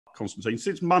Konstantin,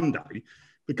 since Monday,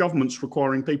 the government's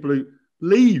requiring people who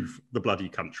leave the bloody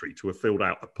country to have filled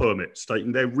out a permit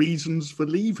stating their reasons for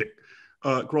leaving.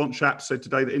 Grant Shapps said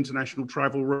today that international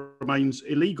travel remains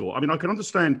illegal. I mean, I can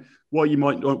understand why you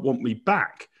might not want me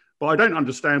back, but I don't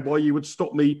understand why you would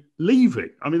stop me leaving.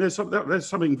 I mean, there's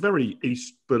something very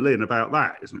East Berlin about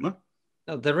that, isn't there?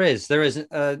 No, there is,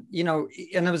 you know,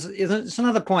 and there's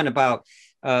another point about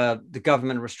the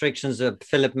government restrictions.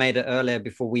 Philip made it earlier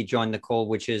before we joined the call,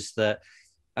 which is that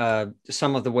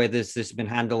some of the way this has been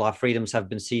handled, our freedoms have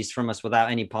been seized from us without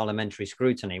any parliamentary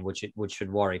scrutiny, which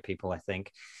should worry people, I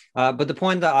think. But the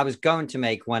point that I was going to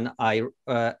make when I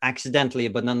accidentally,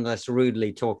 but nonetheless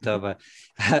rudely talked over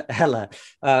Hella,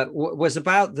 was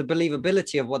about the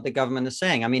believability of what the government is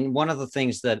saying. I mean, one of the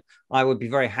things that I would be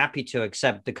very happy to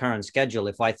accept the current schedule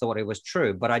if I thought it was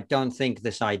true, but I don't think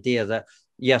this idea that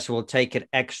yes, we'll take it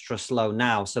extra slow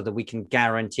now so that we can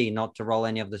guarantee not to roll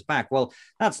any of this back. Well,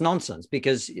 that's nonsense,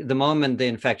 because the moment the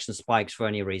infection spikes for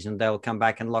any reason, they'll come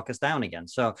back and lock us down again.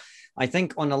 So I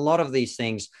think on a lot of these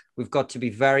things, we've got to be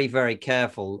very, very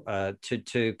careful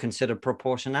to consider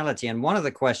proportionality. And one of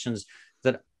the questions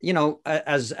that, you know,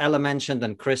 as Ella mentioned,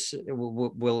 and Chris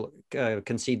will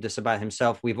concede this about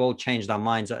himself, we've all changed our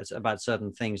minds about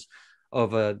certain things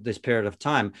over this period of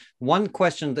time. One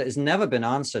question that has never been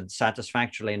answered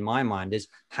satisfactorily in my mind is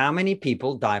how many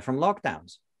people die from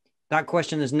lockdowns? That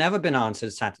question has never been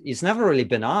answered. It's never really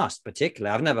been asked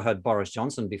particularly. I've never heard Boris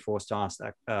Johnson be forced to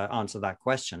answer that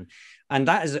question. And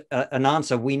that is an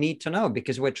answer we need to know,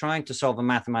 because we're trying to solve a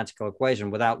mathematical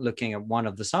equation without looking at one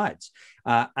of the sides.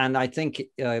 And I think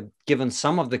given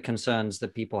some of the concerns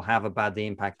that people have about the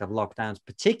impact of lockdowns,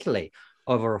 particularly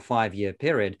over a 5-year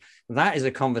period, that is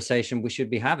a conversation we should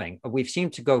be having. We've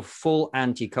seemed to go full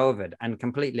anti-COVID and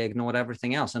completely ignored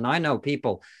everything else. And I know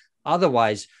people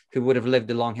otherwise who would have lived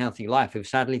a long, healthy life who've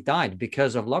sadly died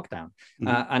because of lockdown.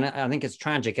 And I think it's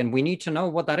tragic. And we need to know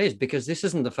what that is, because this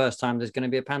isn't the first time there's going to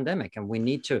be a pandemic. And we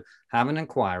need to have an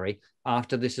inquiry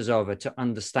after this is over to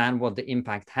understand what the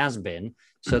impact has been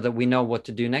so that we know what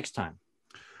to do next time.